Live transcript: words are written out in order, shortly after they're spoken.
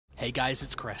Hey guys,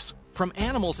 it's Chris. From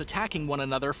animals attacking one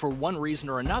another for one reason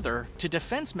or another, to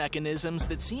defense mechanisms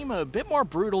that seem a bit more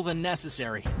brutal than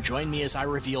necessary, join me as I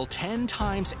reveal 10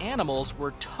 times animals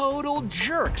were total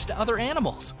jerks to other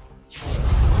animals.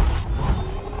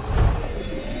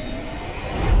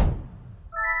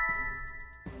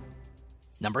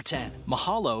 Number 10.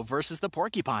 Mahalo Vs The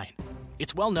Porcupine.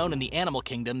 It's well known in the animal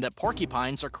kingdom that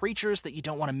porcupines are creatures that you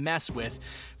don't want to mess with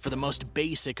for the most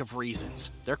basic of reasons.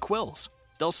 They're quills.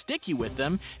 They'll stick you with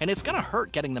them, and it's gonna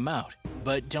hurt getting them out.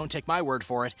 But don't take my word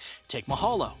for it. Take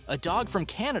Mahalo, a dog from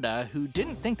Canada who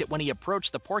didn't think that when he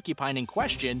approached the porcupine in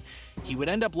question, he would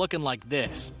end up looking like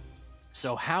this.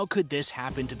 So how could this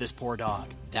happen to this poor dog?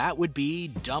 That would be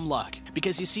dumb luck,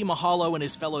 because you see, Mahalo and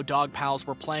his fellow dog pals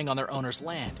were playing on their owner's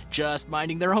land, just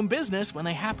minding their own business when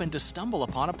they happened to stumble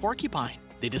upon a porcupine.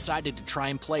 They decided to try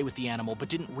and play with the animal, but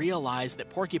didn't realize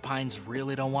that porcupines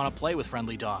really don't want to play with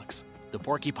friendly dogs. The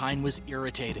porcupine was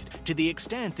irritated, to the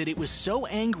extent that it was so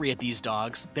angry at these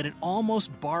dogs that it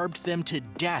almost barbed them to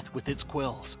death with its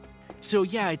quills. So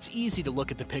yeah, it's easy to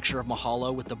look at the picture of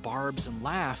Mahalo with the barbs and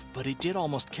laugh, but it did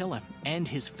almost kill him, and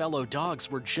his fellow dogs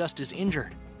were just as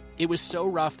injured. It was so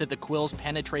rough that the quills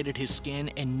penetrated his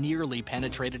skin and nearly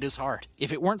penetrated his heart.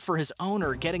 If it weren't for his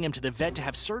owner getting him to the vet to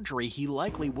have surgery, he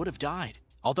likely would have died.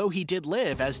 Although he did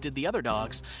live, as did the other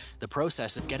dogs, the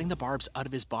process of getting the barbs out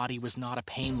of his body was not a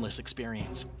painless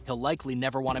experience. He'll likely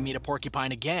never want to meet a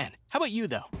porcupine again. How about you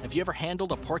though? Have you ever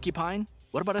handled a porcupine?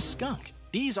 What about a skunk?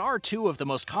 These are two of the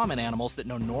most common animals that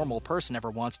no normal person ever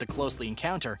wants to closely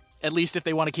encounter. At least if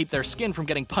they want to keep their skin from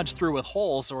getting punched through with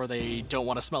holes, or they don't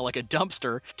want to smell like a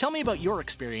dumpster. Tell me about your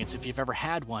experience if you've ever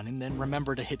had one, and then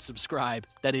remember to hit subscribe.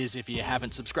 That is, if you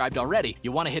haven't subscribed already.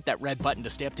 You want to hit that red button to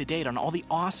stay up to date on all the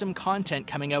awesome content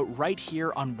coming out right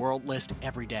here on World List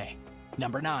every day.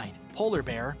 Number 9. Polar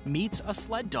bear meets a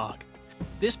sled dog.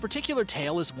 This particular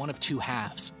tale is one of two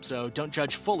halves, so don't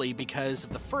judge fully because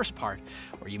of the first part,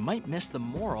 or you might miss the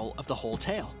moral of the whole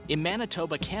tale. In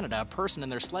Manitoba, Canada, a person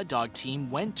and their sled dog team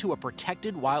went to a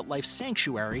protected wildlife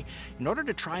sanctuary in order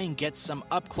to try and get some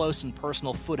up-close and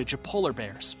personal footage of polar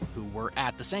bears, who were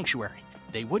at the sanctuary.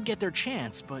 They would get their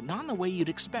chance, but not in the way you'd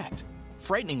expect.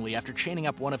 Frighteningly, after chaining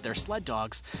up one of their sled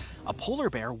dogs, a polar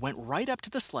bear went right up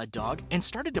to the sled dog and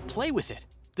started to play with it.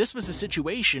 This was a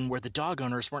situation where the dog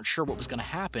owners weren't sure what was going to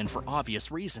happen for obvious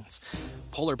reasons.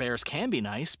 Polar bears can be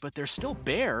nice, but they're still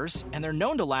bears, and they're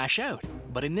known to lash out.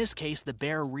 But in this case, the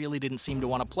bear really didn't seem to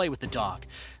want to play with the dog,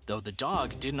 though the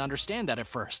dog didn't understand that at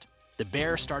first. The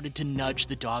bear started to nudge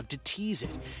the dog to tease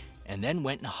it, and then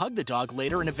went and hugged the dog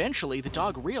later, and eventually the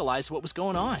dog realized what was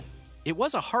going on. It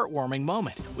was a heartwarming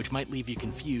moment, which might leave you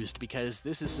confused because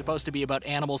this is supposed to be about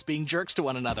animals being jerks to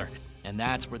one another. And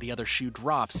that's where the other shoe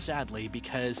drops, sadly,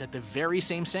 because at the very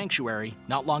same sanctuary,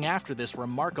 not long after this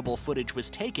remarkable footage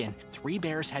was taken, 3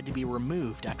 bears had to be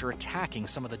removed after attacking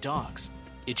some of the dogs.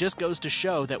 It just goes to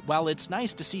show that while it's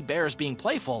nice to see bears being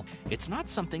playful, it's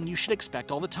not something you should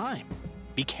expect all the time.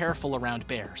 Be careful around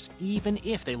bears, even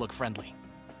if they look friendly.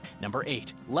 Number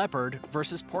 8. Leopard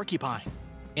versus porcupine.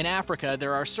 In Africa,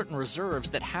 there are certain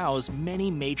reserves that house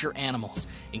many major animals,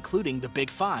 including the Big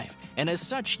Five, and as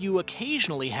such, you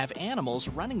occasionally have animals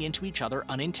running into each other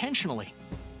unintentionally,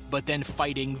 but then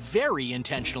fighting very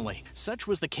intentionally. Such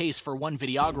was the case for one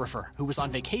videographer who was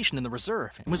on vacation in the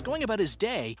reserve and was going about his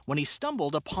day when he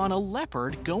stumbled upon a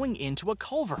leopard going into a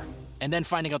culvert, and then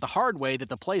finding out the hard way that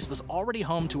the place was already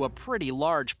home to a pretty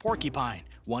large porcupine,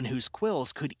 one whose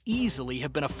quills could easily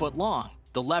have been a foot long.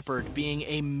 The leopard, being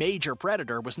a major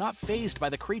predator, was not fazed by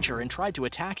the creature and tried to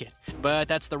attack it. But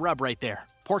that's the rub right there.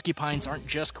 Porcupines aren't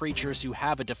just creatures who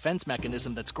have a defense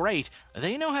mechanism that's great,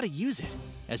 they know how to use it.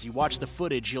 As you watch the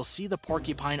footage, you'll see the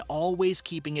porcupine always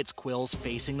keeping its quills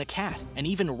facing the cat, and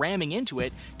even ramming into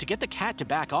it to get the cat to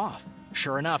back off.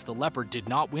 Sure enough, the leopard did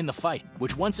not win the fight,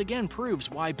 which once again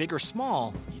proves why, big or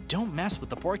small, you don't mess with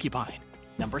the porcupine.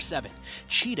 Number 7.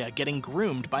 Cheetah getting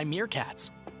groomed by meerkats.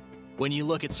 When you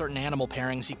look at certain animal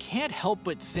pairings, you can't help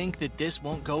but think that this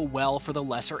won't go well for the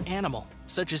lesser animal,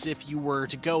 such as if you were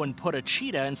to go and put a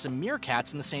cheetah and some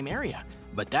meerkats in the same area.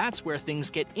 But that's where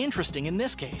things get interesting in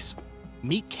this case.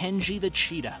 Meet Kenji the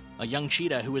cheetah, a young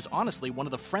cheetah who is honestly one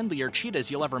of the friendlier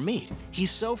cheetahs you'll ever meet. He's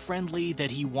so friendly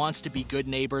that he wants to be good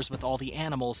neighbors with all the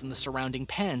animals in the surrounding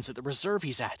pens at the reserve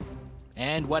he's at.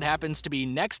 And what happens to be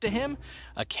next to him?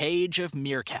 A cage of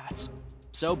meerkats.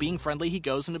 So, being friendly, he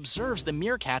goes and observes the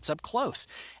meerkats up close,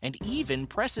 and even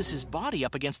presses his body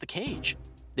up against the cage.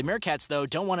 The meerkats, though,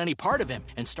 don't want any part of him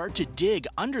and start to dig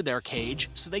under their cage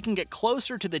so they can get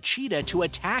closer to the cheetah to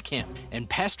attack him and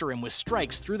pester him with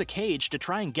strikes through the cage to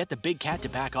try and get the big cat to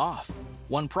back off.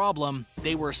 One problem,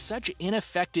 they were such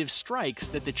ineffective strikes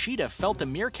that the cheetah felt the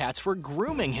meerkats were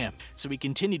grooming him, so he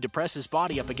continued to press his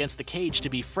body up against the cage to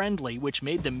be friendly, which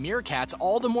made the meerkats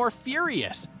all the more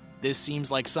furious. This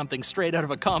seems like something straight out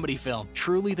of a comedy film,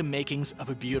 truly the makings of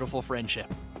a beautiful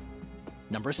friendship.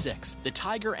 Number 6. The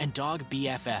tiger and dog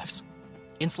BFFs.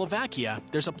 In Slovakia,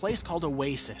 there's a place called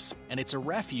Oasis, and it's a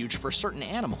refuge for certain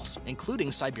animals, including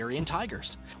Siberian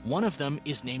tigers. One of them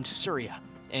is named Surya,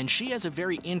 and she has a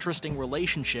very interesting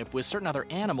relationship with certain other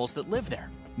animals that live there,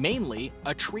 mainly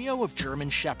a trio of German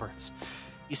shepherds.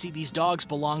 You see, these dogs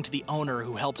belong to the owner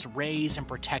who helps raise and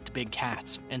protect big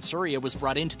cats, and Surya was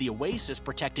brought into the Oasis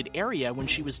protected area when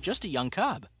she was just a young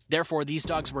cub. Therefore, these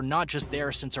dogs were not just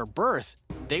there since her birth,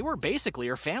 they were basically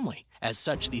her family. As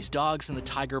such, these dogs and the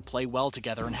tiger play well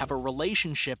together and have a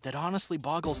relationship that honestly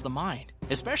boggles the mind,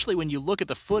 especially when you look at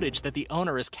the footage that the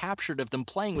owner has captured of them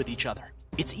playing with each other.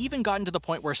 It's even gotten to the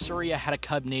point where Surya had a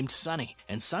cub named Sunny,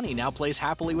 and Sunny now plays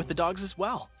happily with the dogs as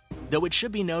well. Though it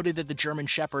should be noted that the German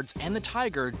shepherds and the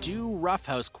tiger do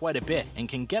roughhouse quite a bit and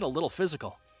can get a little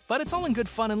physical. But it's all in good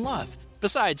fun and love.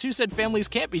 Besides, who said families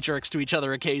can't be jerks to each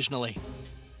other occasionally?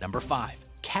 Number 5.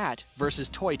 Cat versus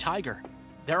toy tiger.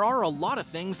 There are a lot of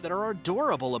things that are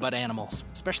adorable about animals,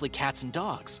 especially cats and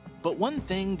dogs. But one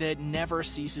thing that never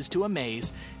ceases to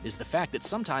amaze is the fact that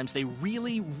sometimes they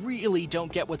really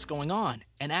don't get what's going on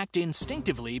and act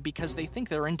instinctively because they think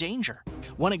they're in danger.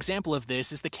 One example of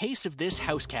this is the case of this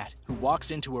house cat who walks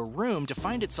into a room to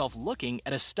find itself looking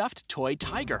at a stuffed toy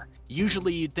tiger.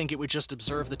 Usually you'd think it would just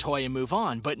observe the toy and move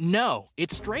on, but no,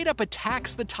 it straight up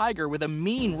attacks the tiger with a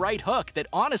mean right hook that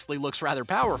honestly looks rather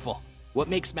powerful. What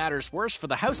makes matters worse for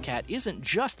the house cat isn't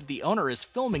just that the owner is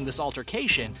filming this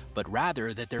altercation, but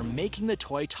rather that they're making the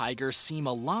toy tiger seem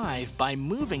alive by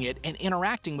moving it and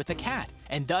interacting with the cat,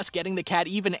 and thus getting the cat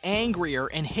even angrier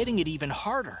and hitting it even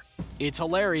harder. It's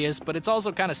hilarious, but it's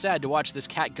also kinda sad to watch this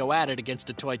cat go at it against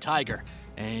a toy tiger.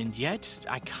 And yet,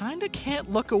 I kinda can't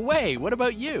look away. What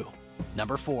about you?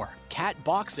 Number 4. Cat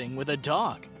boxing with a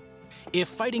dog. If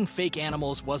fighting fake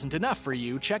animals wasn't enough for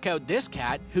you, check out this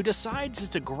cat who decides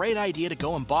it's a great idea to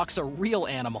go and box a real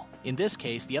animal. In this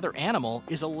case, the other animal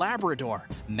is a Labrador.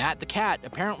 Matt the cat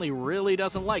apparently really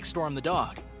doesn't like Storm the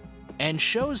dog, and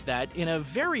shows that in a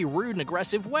very rude and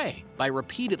aggressive way by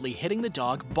repeatedly hitting the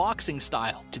dog boxing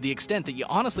style, to the extent that you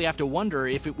honestly have to wonder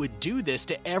if it would do this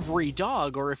to every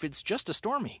dog or if it's just a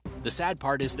Stormy. The sad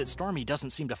part is that Stormy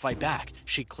doesn't seem to fight back.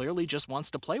 She clearly just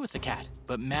wants to play with the cat,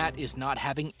 but Matt is not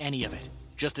having any of it.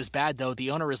 Just as bad though,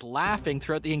 the owner is laughing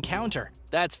throughout the encounter.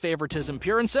 That's favoritism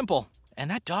pure and simple,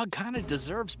 and that dog kinda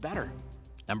deserves better.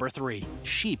 Number 3.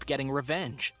 Sheep getting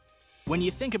revenge. When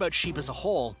you think about sheep as a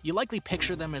whole, you likely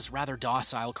picture them as rather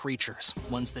docile creatures,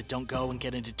 ones that don't go and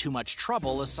get into too much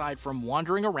trouble aside from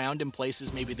wandering around in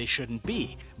places maybe they shouldn't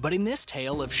be. But in this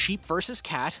tale of sheep versus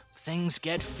cat, things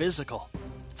get physical.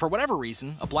 For whatever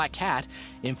reason, a black cat,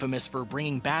 infamous for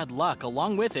bringing bad luck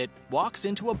along with it, walks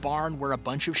into a barn where a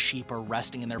bunch of sheep are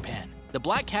resting in their pen. The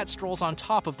black cat strolls on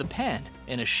top of the pen,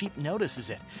 and a sheep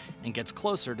notices it and gets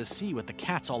closer to see what the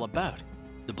cat's all about.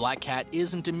 The black cat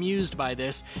isn't amused by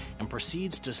this and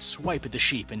proceeds to swipe at the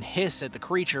sheep and hiss at the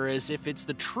creature as if it's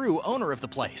the true owner of the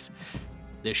place.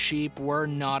 The sheep were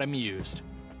not amused.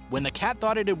 When the cat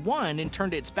thought it had won and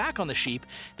turned its back on the sheep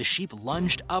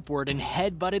lunged upward and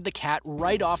headbutted the cat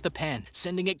right off the pen,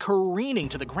 sending it careening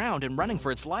to the ground and running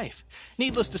for its life.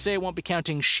 Needless to say, it won't be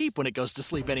counting sheep when it goes to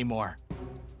sleep anymore.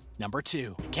 Number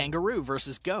 2. Kangaroo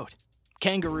versus goat.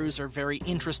 Kangaroos are very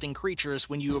interesting creatures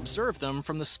when you observe them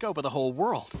from the scope of the whole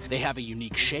world. They have a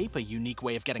unique shape, a unique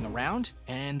way of getting around,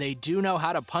 and they do know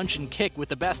how to punch and kick with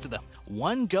the best of them.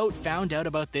 One goat found out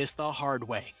about this the hard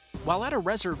way. While at a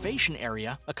reservation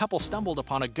area, a couple stumbled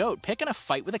upon a goat picking a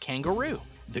fight with a kangaroo.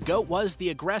 The goat was the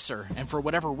aggressor, and for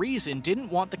whatever reason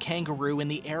didn't want the kangaroo in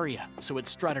the area, so it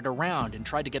strutted around and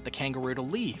tried to get the kangaroo to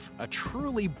leave. A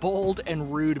truly bold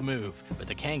and rude move. But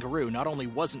the kangaroo not only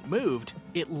wasn't moved,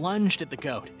 it lunged at the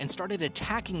goat and started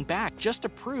attacking back just to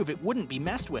prove it wouldn't be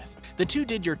messed with. The two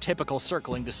did your typical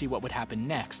circling to see what would happen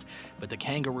next, but the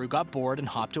kangaroo got bored and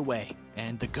hopped away,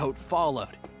 and the goat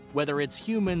followed. Whether it's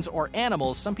humans or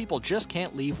animals, some people just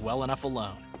can't leave well enough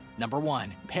alone. Number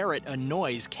 1. Parrot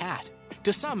annoys cat.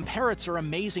 To some, parrots are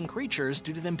amazing creatures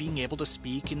due to them being able to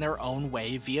speak in their own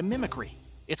way via mimicry.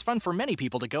 It's fun for many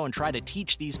people to go and try to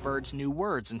teach these birds new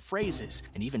words and phrases,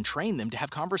 and even train them to have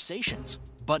conversations.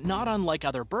 But not unlike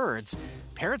other birds,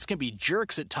 parrots can be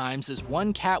jerks at times, as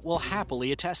one cat will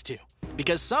happily attest to.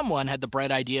 Because someone had the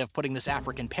bright idea of putting this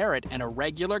African parrot and a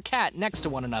regular cat next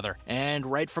to one another, and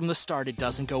right from the start it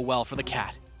doesn't go well for the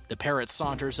cat. The parrot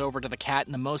saunters over to the cat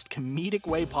in the most comedic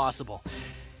way possible.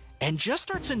 and just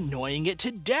starts annoying it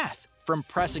to death. From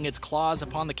pressing its claws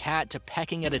upon the cat to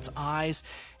pecking at its eyes,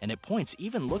 and at points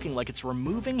even looking like it's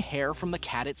removing hair from the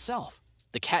cat itself.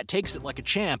 The cat takes it like a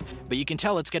champ, but you can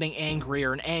tell it's getting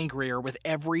angrier and angrier with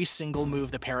every single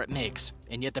move the parrot makes,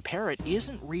 and yet the parrot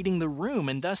isn't reading the room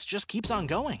and thus just keeps on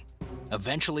going.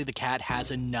 Eventually the cat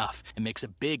has enough and makes a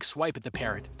big swipe at the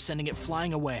parrot, sending it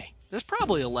flying away. There's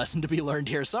probably a lesson to be learned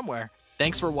here somewhere.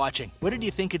 Thanks for watching. What did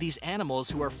you think of these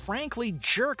animals who are frankly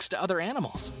jerks to other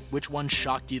animals? Which one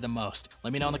shocked you the most?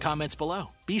 Let me know in the comments below.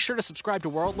 Be sure to subscribe to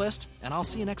World List, and I'll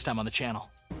see you next time on the channel.